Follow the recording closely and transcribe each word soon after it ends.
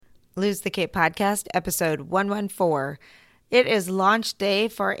Lose the Cape podcast, episode 114. It is launch day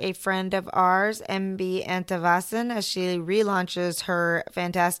for a friend of ours, MB Antevasin, as she relaunches her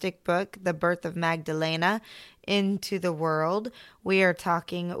fantastic book, The Birth of Magdalena, into the world. We are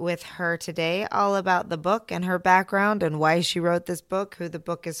talking with her today all about the book and her background and why she wrote this book, who the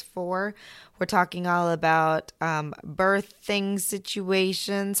book is for. We're talking all about birthing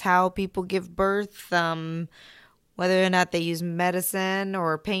situations, how people give birth, whether or not they use medicine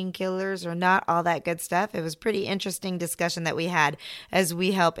or painkillers or not, all that good stuff. It was a pretty interesting discussion that we had as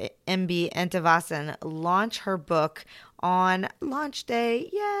we help MB Antevasin launch her book on launch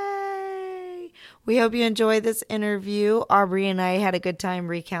day. Yay! We hope you enjoy this interview. Aubrey and I had a good time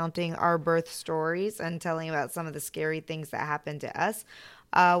recounting our birth stories and telling about some of the scary things that happened to us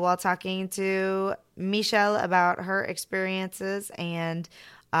while talking to Michelle about her experiences and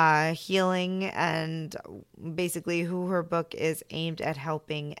healing and basically who her book is aimed at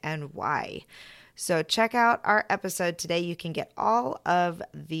helping and why. So check out our episode today. You can get all of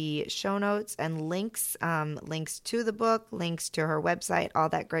the show notes and links, links to the book, links to her website, all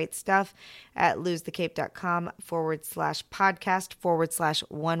that great stuff at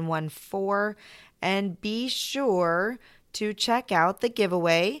losethecape.com/podcast/114. And be sure to check out the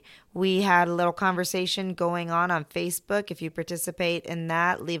giveaway. We had a little conversation going on Facebook. If you participate in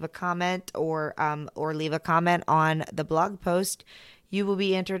that, leave a comment or leave a comment on the blog post. You will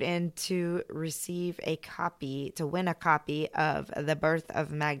be entered in to receive a copy, to win a copy of The Birth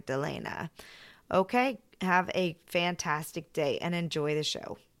of Magdalena. Okay, have a fantastic day and enjoy the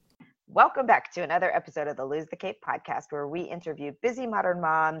show. Welcome back to another episode of the Lose the Cape podcast, where we interview busy modern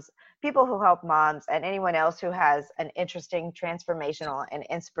moms, people who help moms, and anyone else who has an interesting, transformational, and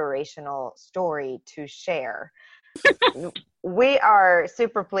inspirational story to share. We are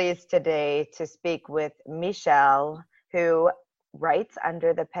super pleased today to speak with Michelle, who writes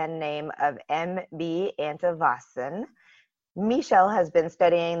under the pen name of MB Antevasin. Michelle has been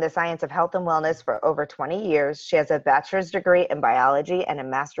studying the science of health and wellness for over 20 years. She has a bachelor's degree in biology and a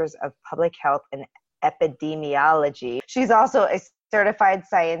master's of public health and epidemiology. She's also a certified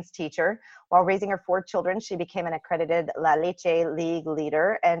science teacher. While raising her 4 children, she became an accredited La Leche League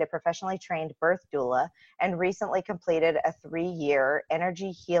leader and a professionally trained birth doula, and recently completed a 3-year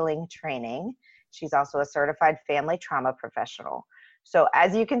energy healing training. She's also a certified family trauma professional. So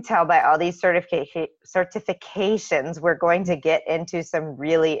as you can tell by all these certifications, we're going to get into some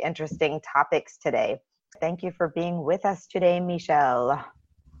really interesting topics today. Thank you for being with us today, Michelle.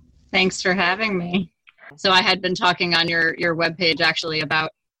 Thanks for having me. So I had been talking on your webpage actually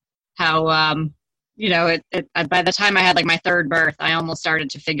about how, by the time I had like my 3rd birth, I almost started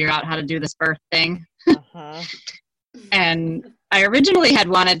to figure out how to do this birth thing. And I originally had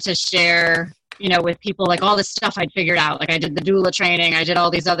wanted to share with people, like all this stuff I'd figured out. Like I did the doula training, I did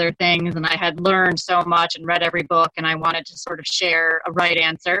all these other things, and I had learned so much and read every book, and I wanted to sort of share a right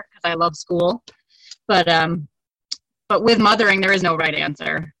answer because I love school. But with mothering, there is no right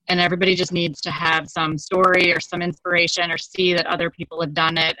answer, and everybody just needs to have some story or some inspiration or see that other people have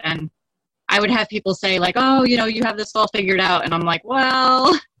done it. And I would have people say like, oh, you have this all figured out. And I'm like,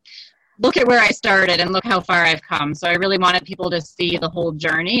 well, look at where I started and look how far I've come. So I really wanted people to see the whole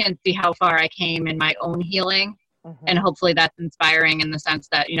journey and see how far I came in my own healing. And hopefully that's inspiring in the sense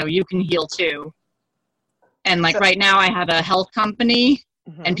that, you can heal too. And like right now I have a health company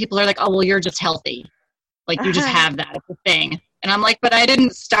and people are like, oh, well, you're just healthy. Like you just have that. It's a thing. And I'm like, but I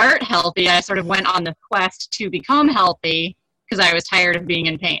didn't start healthy. I sort of went on the quest to become healthy because I was tired of being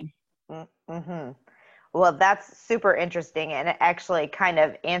in pain. Well, that's super interesting, and it actually kind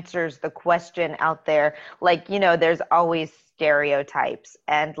of answers the question out there. Like, there's always stereotypes,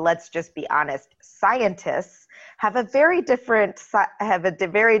 and let's just be honest, scientists have a very different stereotype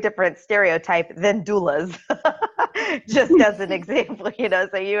than doulas. Just as an example,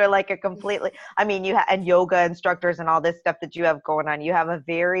 so you are like a completely, and yoga instructors and all this stuff that you have going on. You have a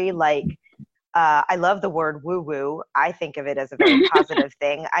very I love the word woo-woo. I think of it as a very positive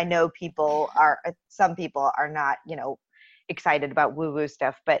thing. I know some people are not, excited about woo-woo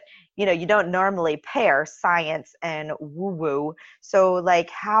stuff, but, you don't normally pair science and woo-woo. So like,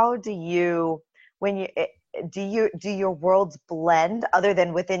 how do you, do your worlds blend other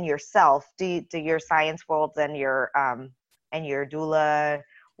than within yourself? Do your science worlds and your doula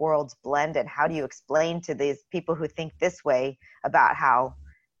worlds blend? And how do you explain to these people who think this way about how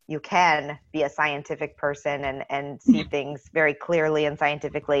you can be a scientific person and see things very clearly and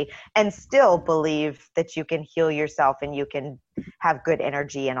scientifically and still believe that you can heal yourself and you can have good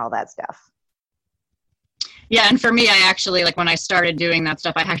energy and all that stuff? Yeah, and for me, I actually, when I started doing that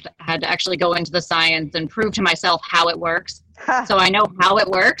stuff, I had to actually go into the science and prove to myself how it works. So I know how it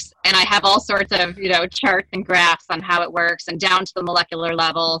works, and I have all sorts of, charts and graphs on how it works and down to the molecular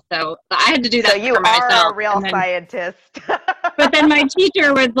level. So I had to do So that you for are a myself. real scientist. But then my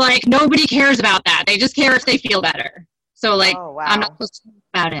teacher was like, nobody cares about that. They just care if they feel better. So like, Oh, I'm not wow. supposed to talk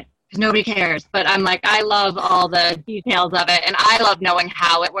about it because nobody cares. But I'm like, I love all the details of it, and I love knowing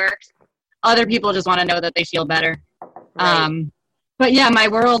how it works. Other people just want to know that they feel better. Right. But yeah, my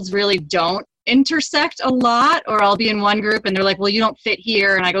worlds really don't intersect a lot, or I'll be in one group and they're like, well, you don't fit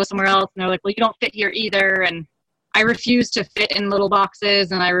here. And I go somewhere else and they're like, well, you don't fit here either. And I refuse to fit in little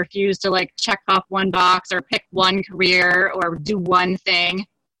boxes, and I refuse to like check off one box or pick one career or do one thing.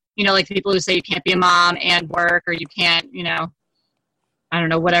 Like people who say you can't be a mom and work, or you can't, I don't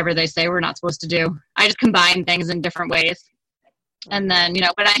know, whatever they say we're not supposed to do. I just combine things in different ways. And then,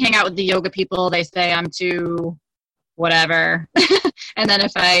 when I hang out with the yoga people, they say I'm too whatever. And then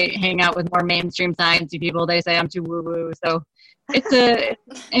if I hang out with more mainstream sciencey people, they say I'm too woo-woo. So it's a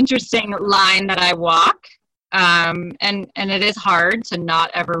interesting line that I walk. And it is hard to not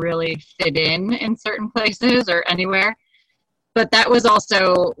ever really fit in certain places or anywhere. But that was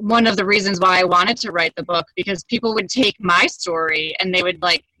also one of the reasons why I wanted to write the book, because people would take my story and they would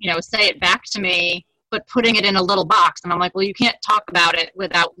say it back to me, but putting it in a little box. And I'm like, well, you can't talk about it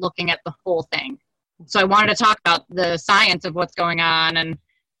without looking at the whole thing. So I wanted to talk about the science of what's going on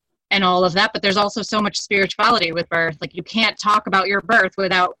and all of that. But there's also so much spirituality with birth. Like you can't talk about your birth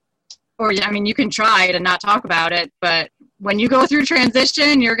without, you can try to not talk about it, but when you go through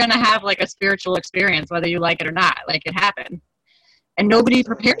transition, you're going to have like a spiritual experience, whether you like it or not. Like it happened. And nobody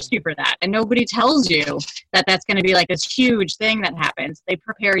prepares you for that. And nobody tells you that that's going to be like this huge thing that happens. They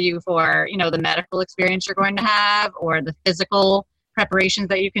prepare you for, the medical experience you're going to have or the physical preparations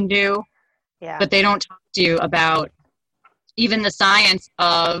that you can do. Yeah. But they don't talk to you about even the science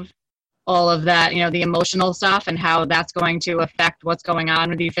of all of that, the emotional stuff and how that's going to affect what's going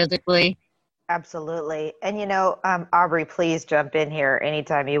on with you physically. Absolutely. And Aubrey, please jump in here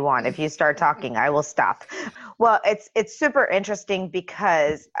anytime you want. If you start talking, I will stop. Well, it's super interesting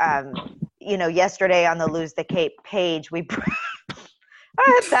because yesterday on the Lose the Cape page, we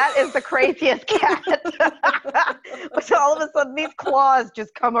that is the craziest cat. So all of a sudden these claws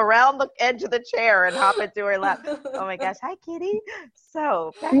just come around the edge of the chair and hop into her lap. Oh my gosh, hi kitty.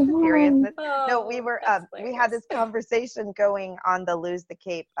 So back to seriousness. No, we had this conversation going on the Lose the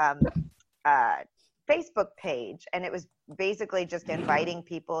Cape Facebook page, and it was basically just inviting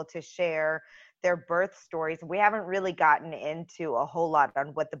people to share their birth stories. We haven't really gotten into a whole lot on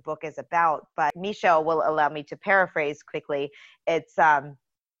what the book is about, but Michelle will allow me to paraphrase quickly. It's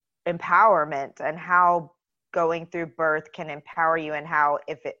empowerment and how going through birth can empower you, and how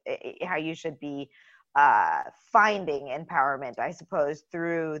you should be finding empowerment, I suppose,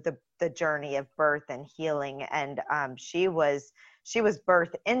 through the journey of birth and healing. And she was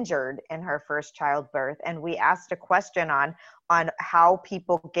birth injured in her first childbirth, and we asked a question on how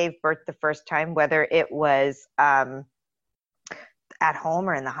people gave birth the first time, whether it was at home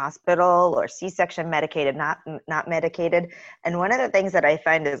or in the hospital, or C-section medicated, not medicated. And one of the things that I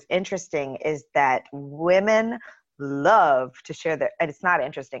find is interesting is that women love to share their, and it's not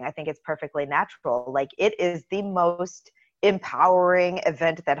interesting, I think it's perfectly natural. Like it is the most empowering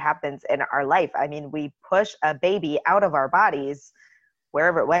event that happens in our life. I mean, we push a baby out of our bodies,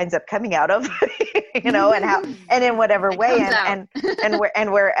 wherever it winds up coming out of, and how, and in whatever way, and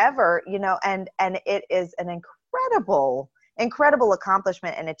wherever, and it is an incredible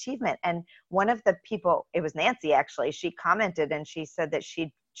accomplishment and achievement. And one of the people, it was Nancy actually, she commented and she said that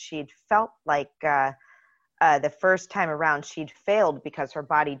she'd felt like the first time around she'd failed because her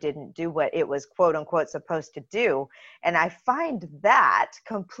body didn't do what it was quote unquote supposed to do. And I find that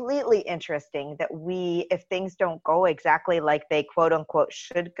completely interesting, that if things don't go exactly like they quote unquote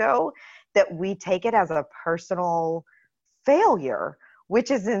should go, that we take it as a personal failure,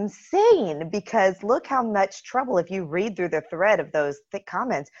 which is insane, because look how much trouble, if you read through the thread of those thick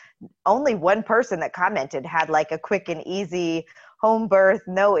comments, only one person that commented had like a quick and easy home birth,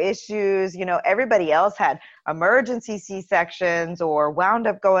 no issues. Everybody else had emergency C-sections, or wound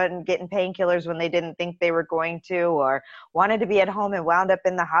up going and getting painkillers when they didn't think they were going to, or wanted to be at home and wound up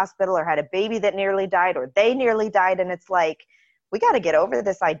in the hospital, or had a baby that nearly died, or they nearly died. And it's like, we got to get over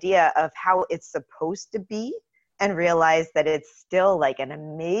this idea of how it's supposed to be and realize that it's still like an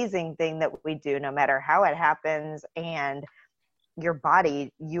amazing thing that we do no matter how it happens. And your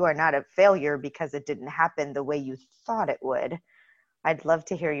body, you are not a failure because it didn't happen the way you thought it would. I'd love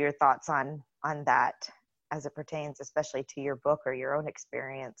to hear your thoughts on that as it pertains especially to your book or your own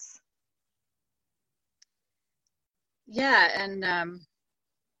experience. Yeah, and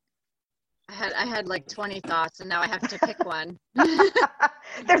I had like 20 thoughts, and now I have to pick one.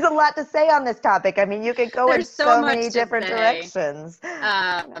 There's a lot to say on this topic. I mean, you could go in There's so so much many to different say. directions.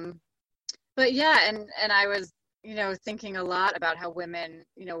 Um, but yeah, and I was, thinking a lot about how women,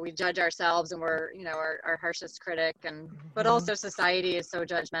 we judge ourselves and we're, our harshest critic, and but Hmm. also society is so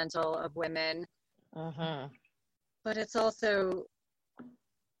judgmental of women. Hmm. But it's also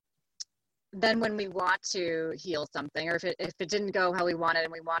then when we want to heal something, or if it didn't go how we wanted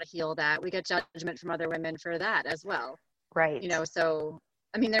and we want to heal that, we get judgment from other women for that as well. Right. So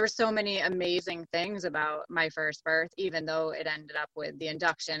I mean, there were so many amazing things about my first birth, even though it ended up with the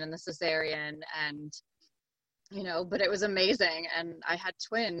induction and the cesarean and but it was amazing, and I had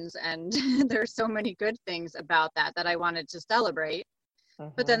twins, and there's so many good things about that I wanted to celebrate.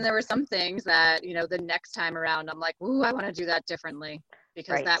 But then Hmm. there were some things that, the next time around, I'm like, ooh, I want to do that differently,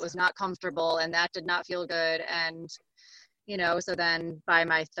 because that Right. was not comfortable and that did not feel good. And, so then by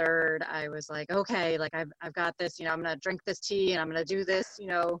my third, I was like, okay, like I've got this, I'm going to drink this tea and I'm going to do this,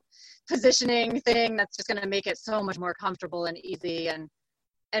 positioning thing that's just going to make it so much more comfortable and easy.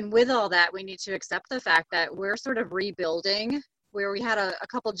 And with all that, we need to accept the fact that we're sort of rebuilding, where we had a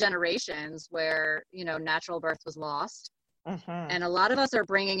couple generations where, natural birth was lost. Hmm. And a lot of us are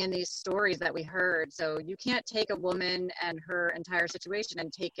bringing in these stories that we heard. So you can't take a woman and her entire situation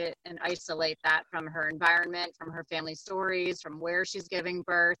and take it and isolate that from her environment, from her family stories, from where she's giving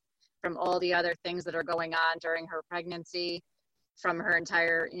birth, from all the other things that are going on during her pregnancy, from her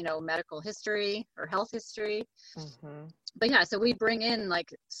entire, medical history or health history. Hmm. But yeah, so we bring in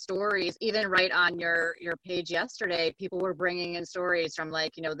like stories, even right on your page yesterday, people were bringing in stories from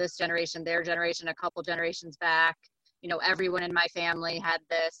like, this generation, their generation, a couple generations back. Everyone in my family had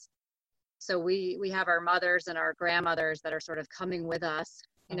this. So we have our mothers and our grandmothers that are sort of coming with us,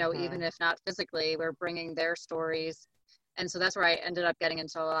 Hmm. even if not physically, we're bringing their stories. And so that's where I ended up getting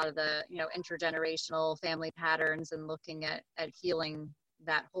into a lot of the, intergenerational family patterns and looking at healing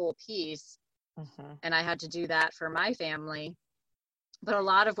that whole piece. Hmm. And I had to do that for my family. But a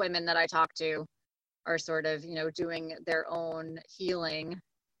lot of women that I talk to are sort of, doing their own healing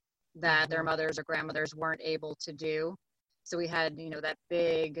that their Hmm. mothers or grandmothers weren't able to do. So we had, that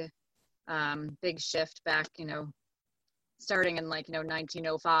big shift back, starting in like,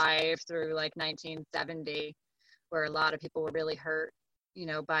 1905 through like 1970, where a lot of people were really hurt,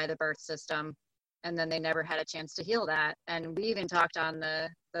 by the birth system. And then they never had a chance to heal that. And we even talked on the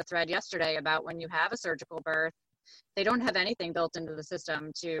thread yesterday about when you have a surgical birth, they don't have anything built into the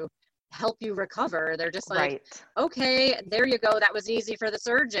system to help you recover. They're just like, Right. okay, there you go. That was easy for the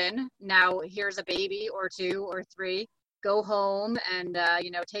surgeon. Now here's a baby or two or three. Go home and,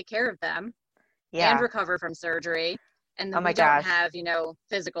 take care of them and Yeah. recover from surgery. And Oh then my we don't gosh. have,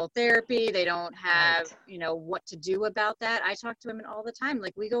 physical therapy. They don't have, Right. what to do about that. I talk to women all the time.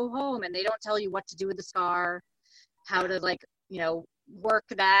 Like, we go home and they don't tell you what to do with the scar, how to, like, work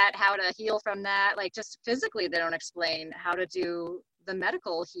that, how to heal from that. Like, just physically, they don't explain how to do the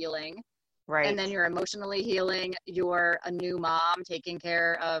medical healing. And then Right. you're emotionally healing. You're a new mom taking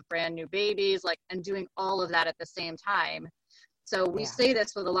care of brand new babies, like, and doing all of that at the same time. So we Yeah. say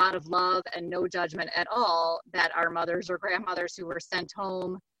this with a lot of love and no judgment at all, that our mothers or grandmothers who were sent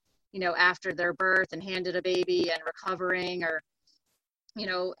home, after their birth and handed a baby and recovering, or,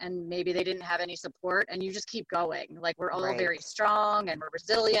 and maybe they didn't have any support, and you just keep going. Like, we're all Right. very strong and we're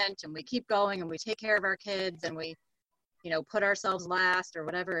resilient and we keep going and we take care of our kids and we, put ourselves last or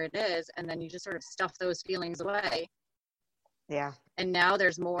whatever it is. And then you just sort of stuff those feelings away. Yeah. And now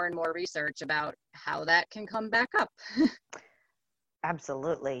there's more and more research about how that can come back up.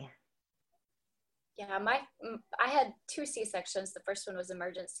 Absolutely. Yeah, I had two C-sections. The first one was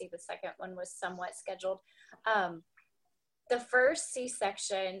emergency. The second one was somewhat scheduled. Um, the first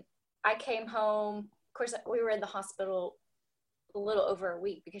C-section, I came home. Of course, we were in the hospital a little over a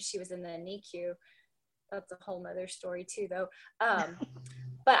week because she was in the NICU. That's a whole nother story too, though.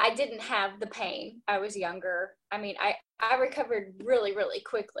 But I didn't have the pain. I was younger. I mean, I recovered really, really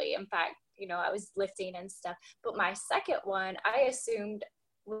quickly. In fact, I was lifting and stuff. But my second one, I assumed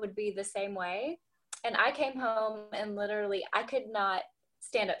would be the same way. And I came home and literally I could not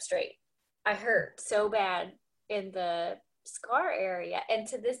stand up straight. I hurt so bad in the scar area. And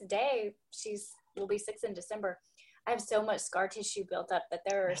to this day, will be 6 in December. I have so much scar tissue built up that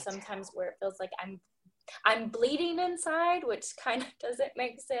there are Me some too. times where it feels like I'm bleeding inside, which kind of doesn't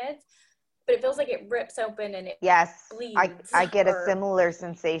make sense, but it feels like it rips open and it Yes. bleeds. I get a Or similar do you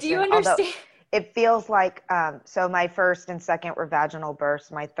sensation, although understand? it feels like, so my first and second were vaginal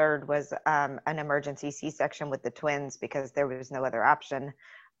births. My third was an emergency C-section with the twins because there was no other option.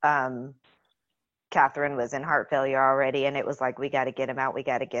 Um, Catherine was in heart failure already, and it was like, we got to get him out. We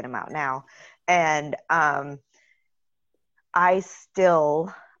got to get him out now. And I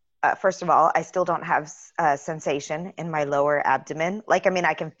still, first of all, I still don't have sensation in my lower abdomen. Like, I mean,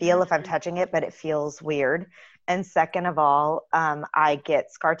 I can feel if I'm touching it, but it feels weird. And second of all, I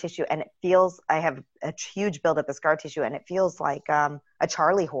get scar tissue, and it feels, I have a huge buildup of scar tissue, and it feels like a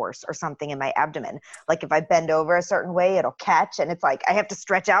Charlie horse or something in my abdomen. Like if I bend over a certain way, it'll catch, and it's like I have to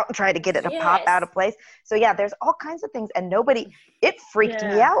stretch out and try to get it to pop out of place. So yeah, there's all kinds of things, and it freaked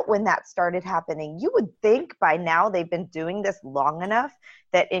me out when that started happening. You would think by now they've been doing this long enough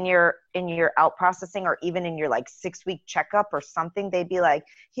that in your out processing, or even in your like 6-week checkup or something, they'd be like,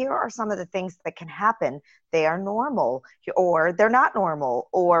 here are some of the things that can happen. They are normal, or they're not normal,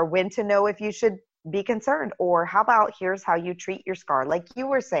 or when to know if you should be concerned, or how about here's how you treat your scar. Like you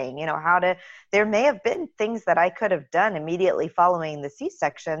were saying, there may have been things that I could have done immediately following the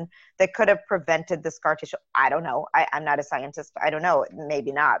C-section that could have prevented the scar tissue. I don't know. I'm not a scientist. I don't know.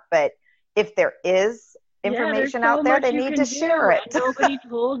 Maybe not. But if there is information out there, they need to share it. Nobody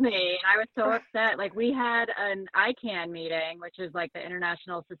told me, and I was so upset. Like we had an ICANN meeting, which is like the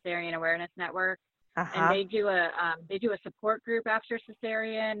International Cesarean Awareness Network. And they do a support group after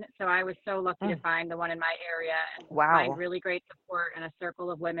cesarean. So I was so lucky to find the one in my area and find really great support and a circle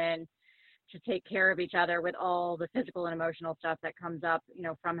of women to take care of each other with all the physical and emotional stuff that comes up,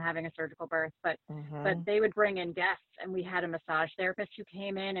 from having a surgical birth. But they would bring in guests, and we had a massage therapist who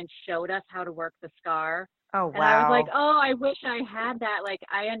came in and showed us how to work the scar. Oh, wow. And I was like, I wish I had that. Like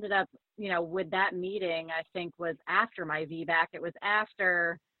I ended up, with that meeting, I think was after my VBAC. It was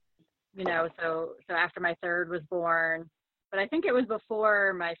after, so after my third was born, but I think it was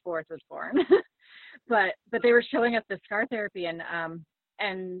before my fourth was born. but they were showing us the scar therapy,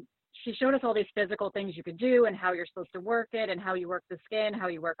 and she showed us all these physical things you could do and how you're supposed to work it and how you work the skin, how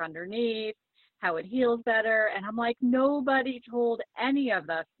you work underneath, how it heals better. And I'm like, nobody told any of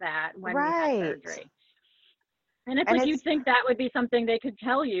us that when we had surgery. And it's like, you'd think that would be something they could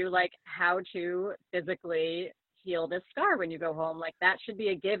tell you, like how to physically heal this scar when you go home. Like that should be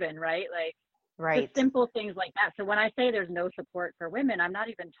a given, right? Like just simple things like that. So when I say there's no support for women, I'm not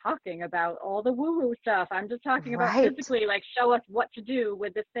even talking about all the woo-woo stuff. I'm just talking about physically, like show us what to do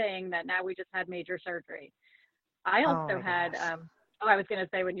with this thing that now we just had major surgery. I also had, I was going to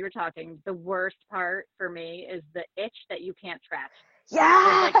say when you were talking, the worst part for me is the itch that you can't scratch.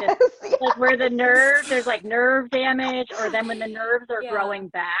 Yes. Like where the nerve, there's like nerve damage, or then when the nerves are growing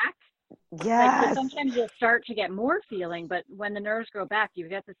back. Yes. Like, so sometimes you'll start to get more feeling, but when the nerves grow back, you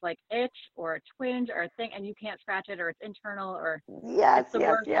get this like itch or a twinge or a thing, and you can't scratch it, or it's internal, or it's the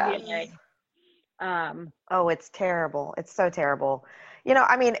worst feeling. It's terrible. It's so terrible.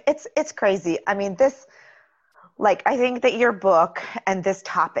 I mean, it's crazy. I mean, this, like, I think that your book and this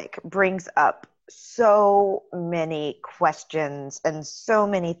topic brings up so many questions and so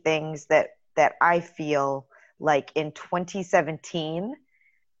many things that I feel like in 2017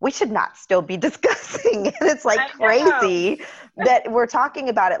 we should not still be discussing. And it's like crazy that we're talking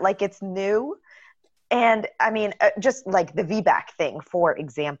about it like it's new. And I mean, just like the VBAC thing, for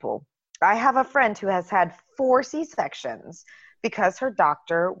example, I have a friend who has had 4 C-sections because her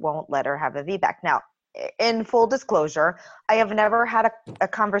doctor won't let her have a VBAC. Now, in full disclosure, I have never had a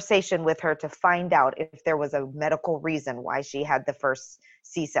conversation with her to find out if there was a medical reason why she had the first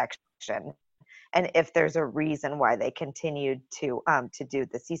C-section, and if there's a reason why they continued to do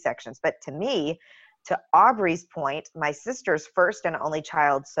the C-sections. But to me, to Aubrey's point, my sister's first and only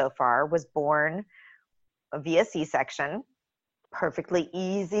child so far was born via C-section, perfectly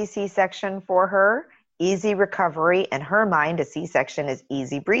easy C-section for her. Easy recovery. In her mind, a C-section is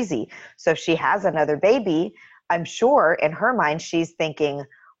easy breezy. So if she has another baby, I'm sure in her mind, she's thinking,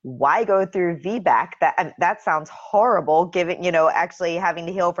 why go through VBAC? That sounds horrible, given, actually having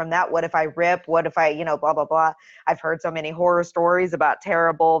to heal from that. What if I rip? What if I, blah, blah, blah. I've heard so many horror stories about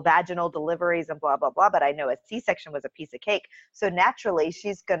terrible vaginal deliveries and blah, blah, blah. But I know a C-section was a piece of cake. So naturally,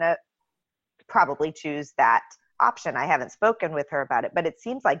 she's going to probably choose that option. I haven't spoken with her about it, but it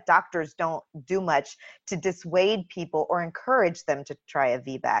seems like doctors don't do much to dissuade people or encourage them to try a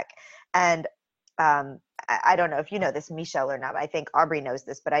VBAC. And I don't know if you know this, Michelle, or not. I think Aubrey knows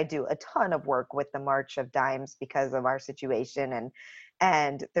this, but I do a ton of work with the March of Dimes because of our situation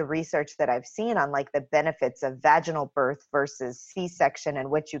and the research that I've seen on like the benefits of vaginal birth versus C-section and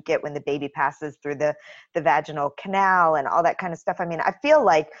what you get when the baby passes through the vaginal canal and all that kind of stuff. I mean, I feel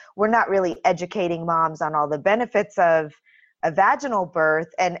like we're not really educating moms on all the benefits of a vaginal birth,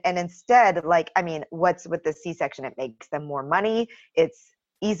 and instead, like, I mean, what's with the C-section? It makes them more money. It's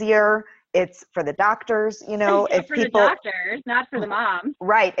easier. it's for the doctors, you know, if for people, the doctors, not for the moms.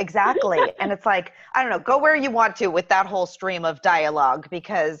 right, exactly. And it's like, I don't know, go where you want to with that whole stream of dialogue,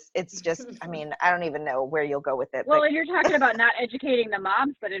 because it's just, I mean, I don't even know where you'll go with it. Well, but and you're talking about not educating the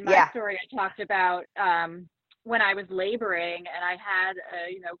moms, but in my yeah, story, I talked about when I was laboring, and I had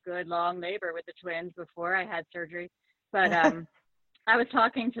a good long labor with the twins before I had surgery. But I was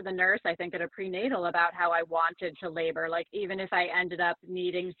talking to the nurse, I think at a prenatal, about how I wanted to labor. Like, even if I ended up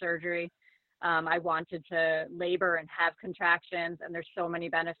needing surgery, I wanted to labor and have contractions. And there's so many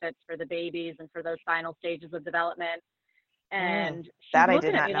benefits for the babies and for those final stages of development. And she's that I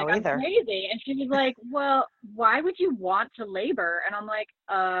looking did at not me know like either. I'm crazy. And she was like, well, why would you want to labor? And I'm like,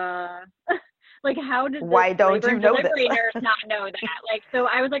 like, how did this Why don't labor you and know delivery this? nurse not know that? Like, so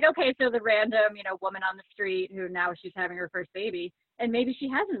I was like, okay, so the random, woman on the street who now she's having her first baby, and maybe she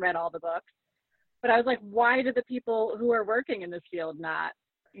hasn't read all the books, but I was like, why do the people who are working in this field not,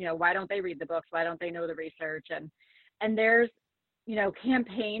 why don't they read the books? Why don't they know the research? And there's,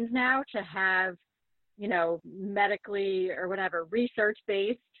 campaigns now to have, medically or whatever,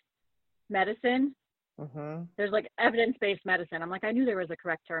 research-based medicine. Mm-hmm. There's like evidence-based medicine. I'm like, I knew there was a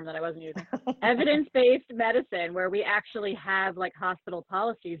correct term that I wasn't using. Evidence-based medicine, where we actually have like hospital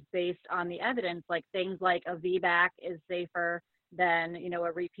policies based on the evidence, like things like a VBAC is safer than,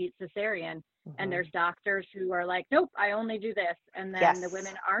 a repeat cesarean. Mm-hmm. And there's doctors who are like, nope, I only do this. And then the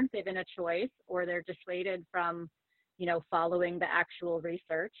women aren't given a choice, or they're dissuaded from, following the actual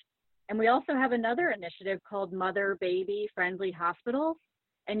research. And we also have another initiative called Mother Baby Friendly Hospitals.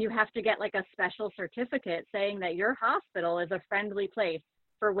 And you have to get like a special certificate saying that your hospital is a friendly place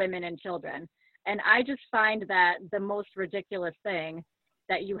for women and children. And I just find that the most ridiculous thing,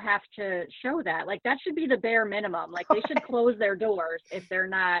 that you have to show that. Like, that should be the bare minimum. Like, they should close their doors if they're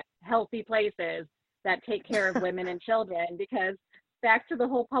not healthy places that take care of women and children. Because back to the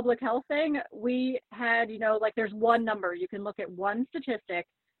whole public health thing, we had, like, there's one number. You can look at one statistic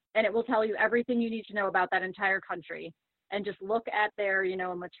and it will tell you everything you need to know about that entire country. And just look at their,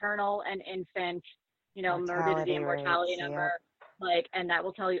 maternal and infant, morbidity and mortality number. Like, and that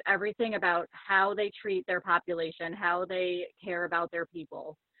will tell you everything about how they treat their population, how they care about their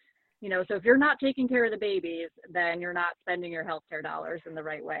people. So if you're not taking care of the babies, then you're not spending your healthcare dollars in the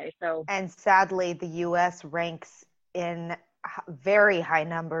right way. So, and sadly, the U.S. ranks in very high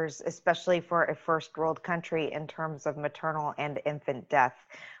numbers, especially for a first world country, in terms of maternal and infant death,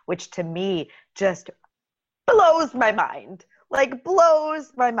 which to me just blows my mind. Like,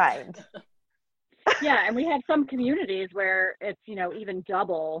 blows my mind. Yeah, and we have some communities where it's, even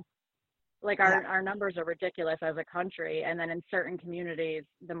double. Like, our numbers are ridiculous as a country. And then in certain communities,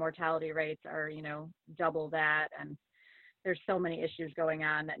 the mortality rates are, double that. And there's so many issues going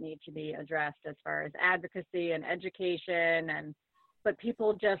on that need to be addressed as far as advocacy and education. But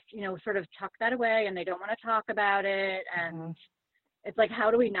people just, sort of tuck that away, and they don't want to talk about it. And it's like, how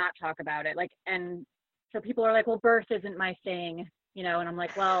do we not talk about it? Like, and so people are like, well, birth isn't my thing, and I'm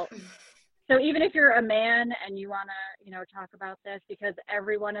like, well, so even if you're a man and you want to, talk about this, because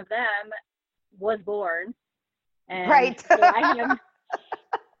every one of them was born. And right. So I have,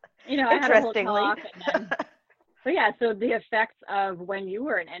 I had a whole talk. And then, so yeah, so the effects of when you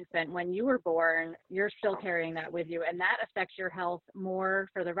were an infant, when you were born, you're still carrying that with you. And that affects your health more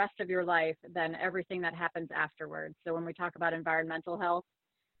for the rest of your life than everything that happens afterwards. So when we talk about environmental health,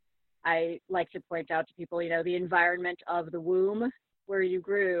 I like to point out to people, the environment of the womb where you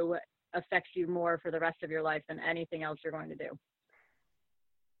grew affects you more for the rest of your life than anything else you're going to do.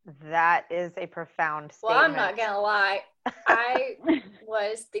 That is a profound statement. Well, I'm not going to lie. I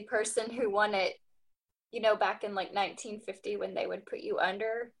was the person who wanted, back in like 1950 when they would put you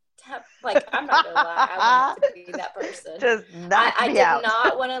under. Like, I'm not going to lie. I wanted to be that person. Just I did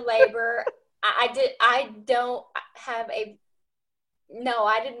not want to labor. I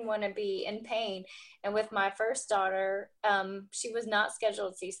didn't want to be in pain. And with my first daughter, she was not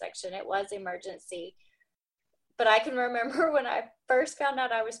scheduled C-section. It was emergency. But I can remember when I first found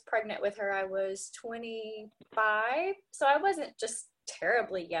out I was pregnant with her, I was 25. So I wasn't just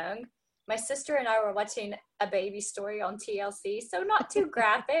terribly young. My sister and I were watching A Baby Story on TLC. So not too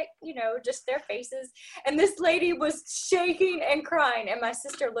graphic, just their faces. And this lady was shaking and crying. And my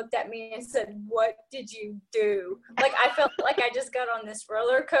sister looked at me and said, "What did you do?" Like, I felt like I just got on this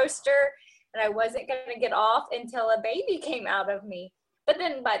roller coaster and I wasn't going to get off until a baby came out of me. But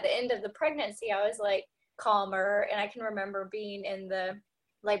then by the end of the pregnancy, I was like calmer. And I can remember being in the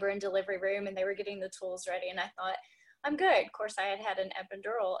labor and delivery room and they were getting the tools ready. And I thought, I'm good. Of course, I had an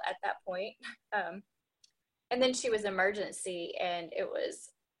epidural at that point. And then she was emergency and it was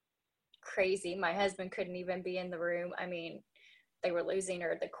crazy. My husband couldn't even be in the room. I mean, they were losing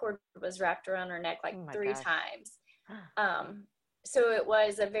her. The cord was wrapped around her neck like 3 times. So it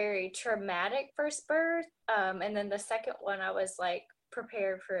was a very traumatic first birth. And then the second one, I was like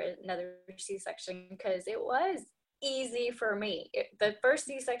prepared for another C-section because it was easy for me. The first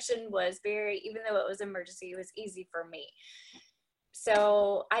C-section was even though it was emergency, it was easy for me.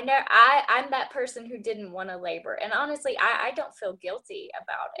 So I'm that person who didn't want to labor. And honestly, I don't feel guilty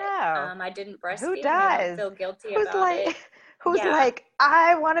about it. No. I didn't breastfeed. Who And does? I don't feel guilty about it. Who's like,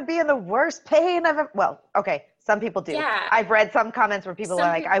 I want to be in the worst pain of it. Well, okay, some people do. Yeah. I've read some comments where people are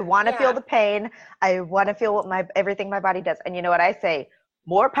like, I want to feel the pain. I want to feel everything my body does. And you know what I say?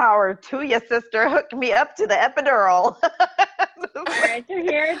 More power to you, sister. Hook me up to the epidural. All right, so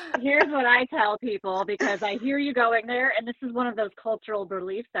here's what I tell people, because I hear you going there, and this is one of those cultural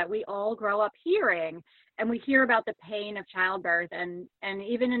beliefs that we all grow up hearing, and we hear about the pain of childbirth, and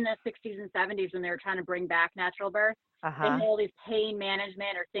even in the 60s and 70s when they were trying to bring back natural birth, they had all these pain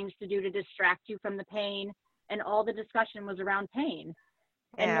management or things to do to distract you from the pain, and all the discussion was around pain.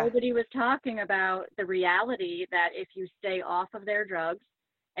 And nobody was talking about the reality that if you stay off of their drugs,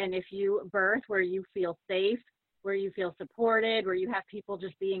 and if you birth where you feel safe, where you feel supported, where you have people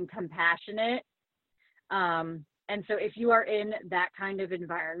just being compassionate. And so if you are in that kind of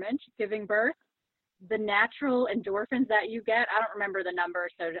environment giving birth, the natural endorphins that you get, I don't remember the number,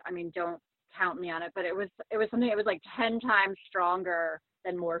 so I mean, don't count me on it, but it was something, it was like 10 times stronger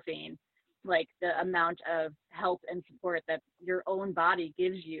than morphine, like the amount of help and support that your own body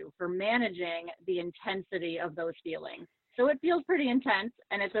gives you for managing the intensity of those feelings. So it feels pretty intense,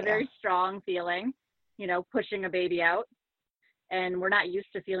 and it's a very strong feeling, you know, pushing a baby out. And we're not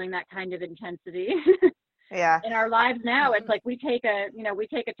used to feeling that kind of intensity in our lives now. It's like we take a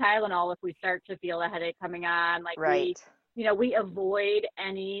Tylenol if we start to feel a headache coming on. Like we avoid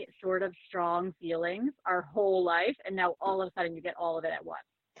any sort of strong feelings our whole life. And now all of a sudden you get all of it at once.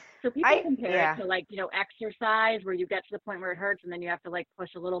 So people compare it to like, you know, exercise where you get to the point where it hurts and then you have to like push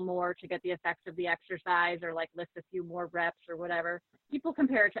a little more to get the effects of the exercise, or like lift a few more reps or whatever. People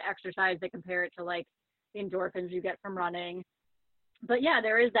compare it to exercise. They compare it to like the endorphins you get from running. But yeah,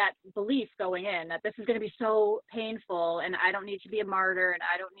 there is that belief going in that this is going to be so painful and I don't need to be a martyr and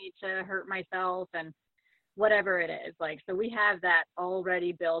I don't need to hurt myself and whatever it is. Like, so we have that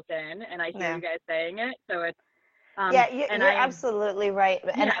already built in, and I hear you guys saying it. So it's, you're absolutely right.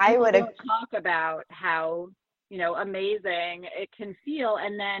 And I would talk about how, you know, amazing it can feel.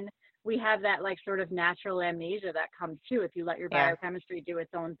 And then we have that like sort of natural amnesia that comes too if you let your biochemistry do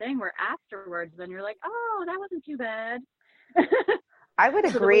its own thing, where afterwards then you're like, oh, that wasn't too bad. I would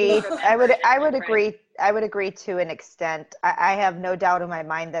agree. I would agree to an extent. I have no doubt in my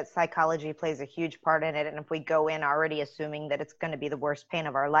mind that psychology plays a huge part in it. And if we go in already assuming that it's going to be the worst pain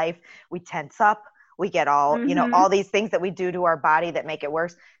of our life, we tense up. We get all, you know, all these things that we do to our body that make it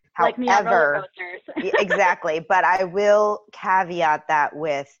worse. Like me on roller coasters. Exactly. But I will caveat that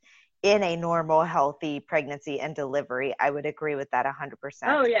with, in a normal, healthy pregnancy and delivery, I would agree with that 100%.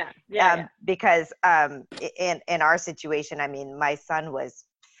 Oh yeah. Because in our situation, I mean, my son was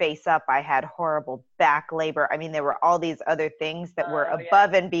face up. I had horrible back labor. I mean, there were all these other things that were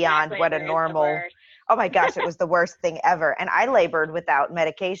above and beyond what a normal. Oh my gosh, it was the worst thing ever. And I labored without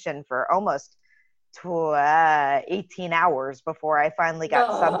medication for almost 18 hours before I finally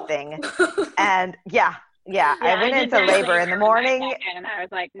got something. And I went into labor in the morning. And I was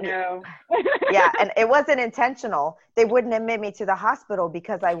like, no. And it wasn't intentional. They wouldn't admit me to the hospital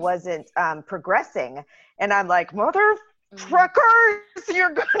because I wasn't progressing. And I'm like, mother truckers,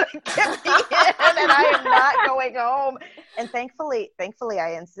 you're going to get me in and I am not going home. And thankfully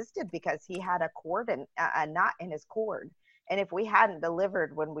I insisted because he had a cord and a knot in his cord. And if we hadn't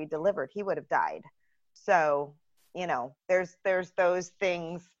delivered when we delivered, he would have died. So, you know, there's those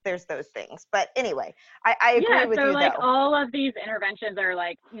things. But anyway, I agree with you. So like all of these interventions are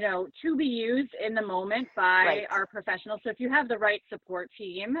like, you know, to be used in the moment by our professionals. So if you have the right support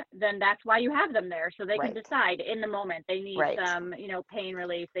team, then that's why you have them there. So they can decide in the moment they need some, you know, pain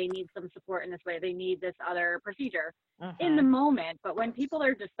relief. They need some support in this way. They need this other procedure in the moment. But when people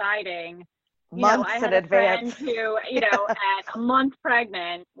are deciding, months in advance. Friend who, you know, at a month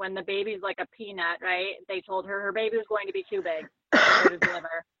pregnant, when the baby's like a peanut, right? They told her baby was going to be too big for her to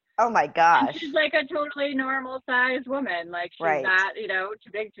deliver. Oh my gosh. And she's like a totally normal sized woman. Like she's not, you know,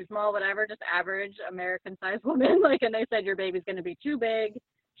 too big, too small, whatever, just average American sized woman. Like, and they said your baby's going to be too big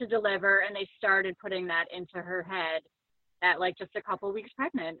to deliver. And they started putting that into her head at like just a couple weeks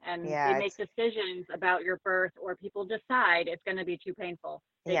pregnant. And they make decisions about your birth, or people decide it's going to be too painful.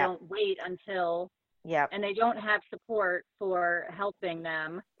 They don't wait until, and they don't have support for helping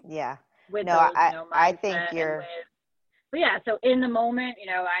them. Yeah. With no, those, I think you're, But yeah, so in the moment,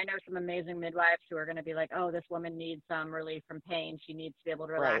 I know some amazing midwives who are going to be like, oh, this woman needs some relief from pain. She needs to be able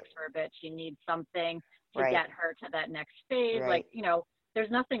to relax for a bit. She needs something to get her to that next phase. Like, there's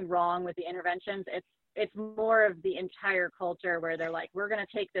nothing wrong with the interventions. It's more of the entire culture where they're like, we're going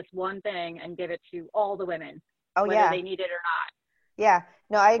to take this one thing and give it to all the women, whether they need it or not. Yeah,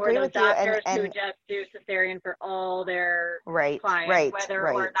 no, I agree with you. And who just do cesarean for all their clients, whether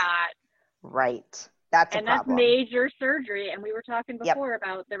or not. Right. That's a problem. That's major surgery. And we were talking before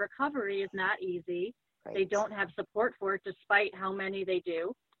about the recovery is not easy. Right. They don't have support for it, despite how many they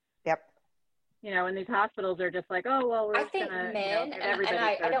do. Yep. And these hospitals are just like, oh, well, we're I think gonna, men, and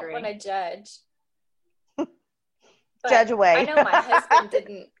I don't want to judge. Judge away. I know my husband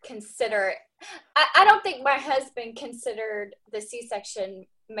didn't consider, I don't think my husband considered the C-section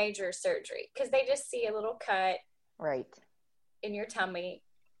major surgery, because they just see a little cut in your tummy.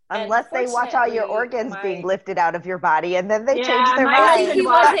 Unless they watch all your organs being lifted out of your body, and then they change their mind.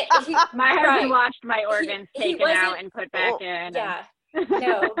 My husband watched my organs taken out and put back in. Yeah.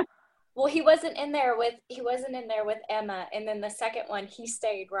 No. Well, he wasn't in there with Emma, and then the second one, he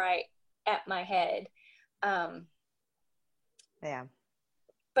stayed right at my head. Yeah.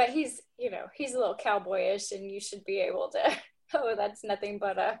 But he's a little cowboyish, and you should be able to, oh, that's nothing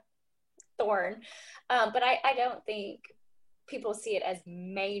but a thorn. But I don't think people see it as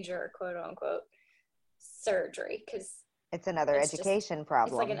major, quote unquote, surgery, because it's another education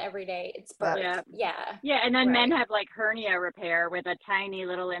problem. It's like an everyday, it's birth. Yeah, and then men have like hernia repair with a tiny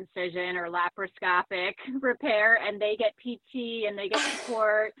little incision or laparoscopic repair, and they get PT and they get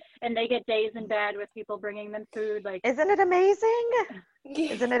support and they get days in bed with people bringing them food. Like, isn't it amazing?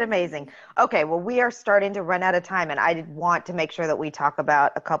 Isn't it amazing? Okay, well, we are starting to run out of time, and I did want to make sure that we talk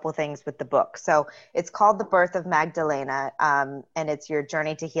about a couple things with the book. So it's called The Birth of Magdalena, and it's your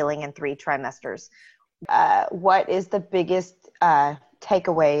journey to healing in 3 trimesters. What is the biggest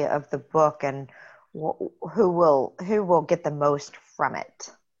takeaway of the book, and who will get the most from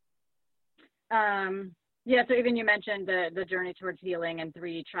it? So even you mentioned the journey towards healing in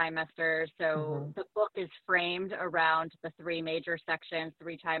 3 trimesters. So the book is framed around the 3 major sections,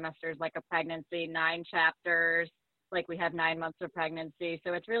 3 trimesters like a pregnancy, 9 chapters, like we have 9 months of pregnancy.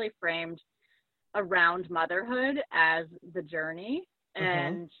 So it's really framed around motherhood as the journey.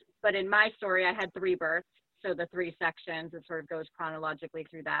 But in my story, I had 3 births. So the 3 sections, it sort of goes chronologically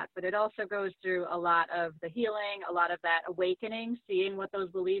through that. But it also goes through a lot of the healing, a lot of that awakening, seeing what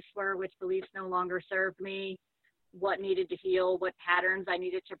those beliefs were, which beliefs no longer served me, what needed to heal, what patterns I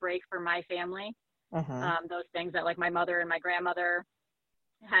needed to break for my family. Those things that like my mother and my grandmother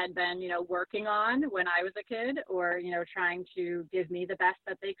had been, working on when I was a kid, or, trying to give me the best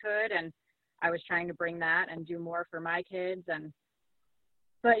that they could. And I was trying to bring that and do more for my kids.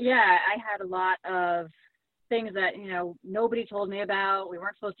 But yeah, I had a lot of things that, nobody told me about, we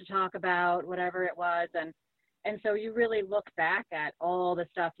weren't supposed to talk about, whatever it was. And so you really look back at all the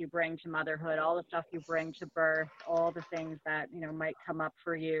stuff you bring to motherhood, all the stuff you bring to birth, all the things that, might come up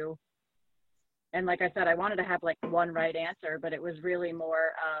for you. And like I said, I wanted to have like one right answer, but it was really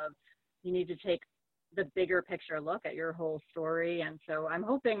more of, you need to take the bigger picture look at your whole story. And so I'm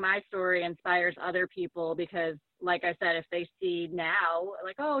hoping my story inspires other people, because like I said, if they see now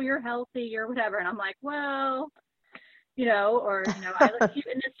like, oh, you're healthy or whatever, and I'm like, well, I look cute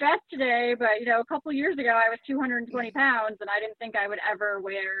in this dress today, but a couple years ago I was 220 pounds and I didn't think I would ever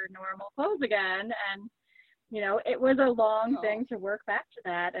wear normal clothes again. And it was a long thing to work back to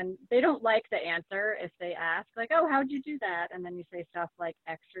that. And they don't like the answer if they ask like, oh, how'd you do that? And then you say stuff like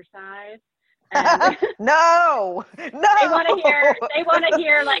exercise. No. They want to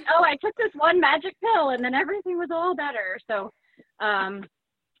hear like, oh, I took this one magic pill and then everything was all better. So,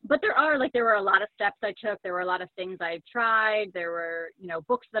 but there were a lot of steps I took. There were a lot of things I tried. There were,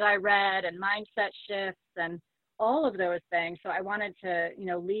 books that I read and mindset shifts and all of those things. So I wanted to,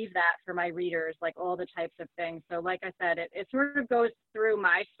 leave that for my readers, like all the types of things. So like I said, it sort of goes through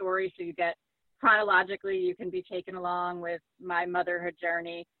my story. So you get chronologically, you can be taken along with my motherhood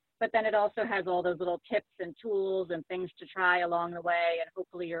journey. But then it also has all those little tips and tools and things to try along the way. And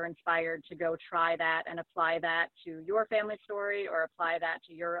hopefully you're inspired to go try that and apply that to your family story, or apply that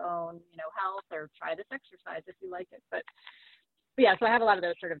to your own, health, or try this exercise if you like it. But yeah, so I have a lot of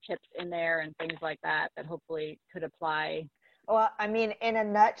those sort of tips in there and things like that hopefully could apply. Well, I mean, in a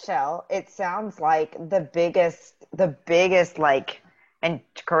nutshell, it sounds like the biggest like, and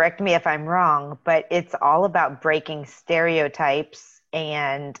correct me if I'm wrong, but it's all about breaking stereotypes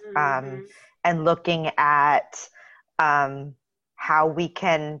and looking at how we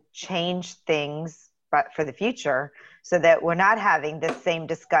can change things but for the future, so that we're not having this same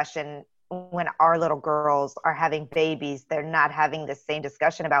discussion when our little girls are having babies, they're not having the same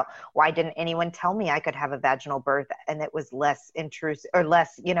discussion about why didn't anyone tell me I could have a vaginal birth and it was less intrusive or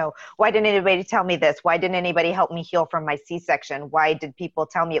less, why didn't anybody tell me this? Why didn't anybody help me heal from my C-section? Why did people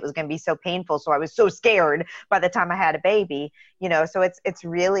tell me it was going to be so painful? So I was so scared by the time I had a baby, so it's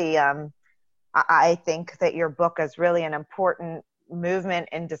really, I think that your book is really an important movement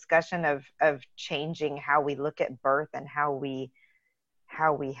and discussion of changing how we look at birth and how we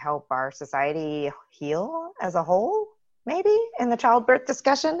help our society heal as a whole, maybe in the childbirth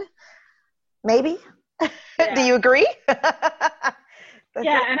discussion, maybe. Yeah. Do you agree?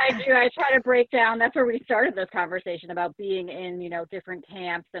 Yeah, and I do. I try to break down. That's where we started this conversation about being in, different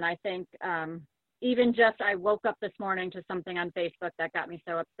camps. And I think even just I woke up this morning to something on Facebook that got me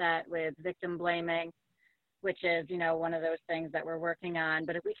so upset with victim blaming, which is, one of those things that we're working on.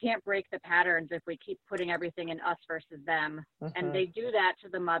 But if we can't break the patterns, if we keep putting everything in us versus them, and they do that to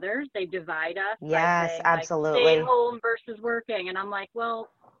the mothers, they divide us. Yes, by saying, absolutely. Like, stay home versus working. And I'm like, well,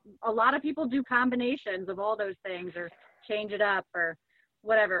 a lot of people do combinations of all those things or change it up or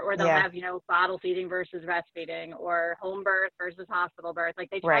whatever, or they'll have, bottle feeding versus breastfeeding or home birth versus hospital birth. Like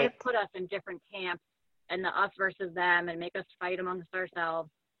they try to put us in different camps and the us versus them and make us fight amongst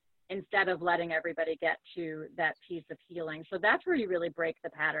ourselves instead of letting everybody get to that piece of healing. So that's where you really break the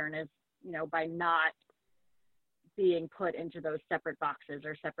pattern is, by not being put into those separate boxes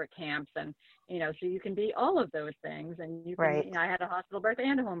or separate camps. And, so you can be all of those things and you can, I had a hospital birth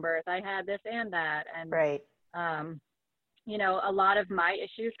and a home birth. I had this and that. And, a lot of my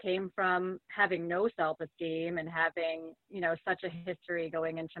issues came from having no self-esteem and having, such a history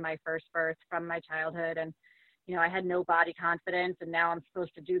going into my first birth from my childhood. And, I had no body confidence, and now I'm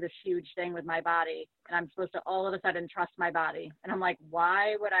supposed to do this huge thing with my body, and I'm supposed to all of a sudden trust my body. And I'm like,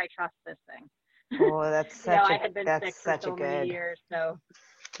 why would I trust this thing? Oh, that's such I had been sick for so many years. So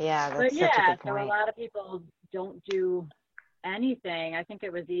yeah, that's such a good point. So a lot of people don't do anything. I think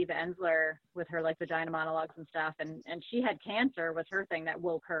it was Eve Ensler with her like vagina monologues and stuff, and she had cancer was her thing that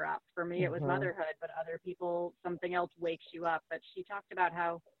woke her up. For me, it was motherhood, but other people, something else wakes you up. But she talked about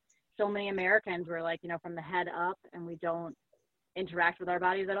how so many Americans were like, from the head up, and we don't interact with our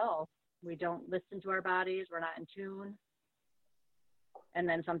bodies at all. We don't listen to our bodies. We're not in tune. And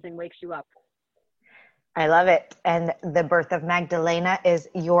then something wakes you up. I love it. And the Birth of Magdalena is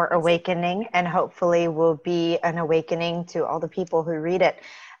your awakening, and hopefully will be an awakening to all the people who read it.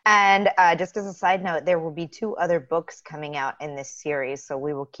 And just as a side note, there will be 2 other books coming out in this series. So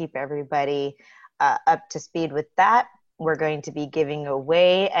we will keep everybody up to speed with that. We're going to be giving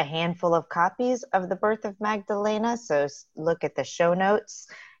away a handful of copies of the Birth of Magdalena. So look at the show notes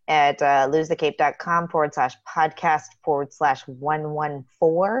at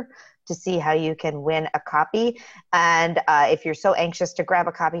losethecape.com/podcast/114 to see how you can win a copy. And if you're so anxious to grab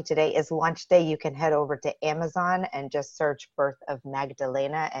a copy, today is launch day. You can head over to Amazon and just search Birth of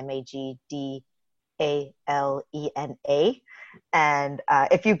Magdalena, Magdalena. And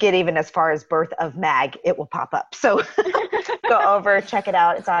if you get even as far as Birth of Mag, it will pop up. So go over, check it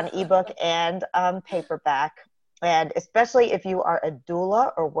out. It's on ebook and paperback. And especially if you are a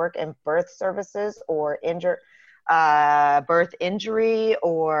doula or work in birth services or birth injury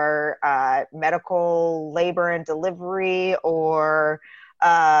or medical labor and delivery or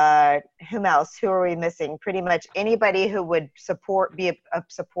whom else? Who are we missing? Pretty much anybody who would be a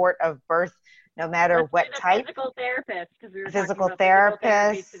support of birth, no matter what type. Physical therapist, because we were physical talking about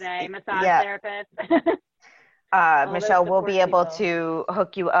therapist today, massage therapist. Michelle will be able to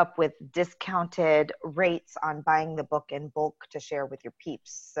hook you up with discounted rates on buying the book in bulk to share with your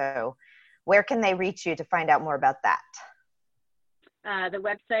peeps. So where can they reach you to find out more about that? The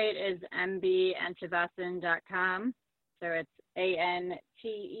website is mbantevasin.com. So it's ANTEVASIN.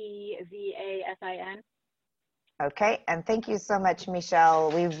 Okay. And thank you so much,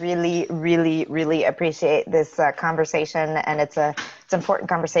 Michelle. We really, really, really appreciate this conversation. And it's an important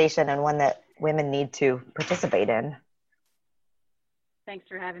conversation and one that women need to participate in. Thanks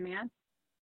for having me on.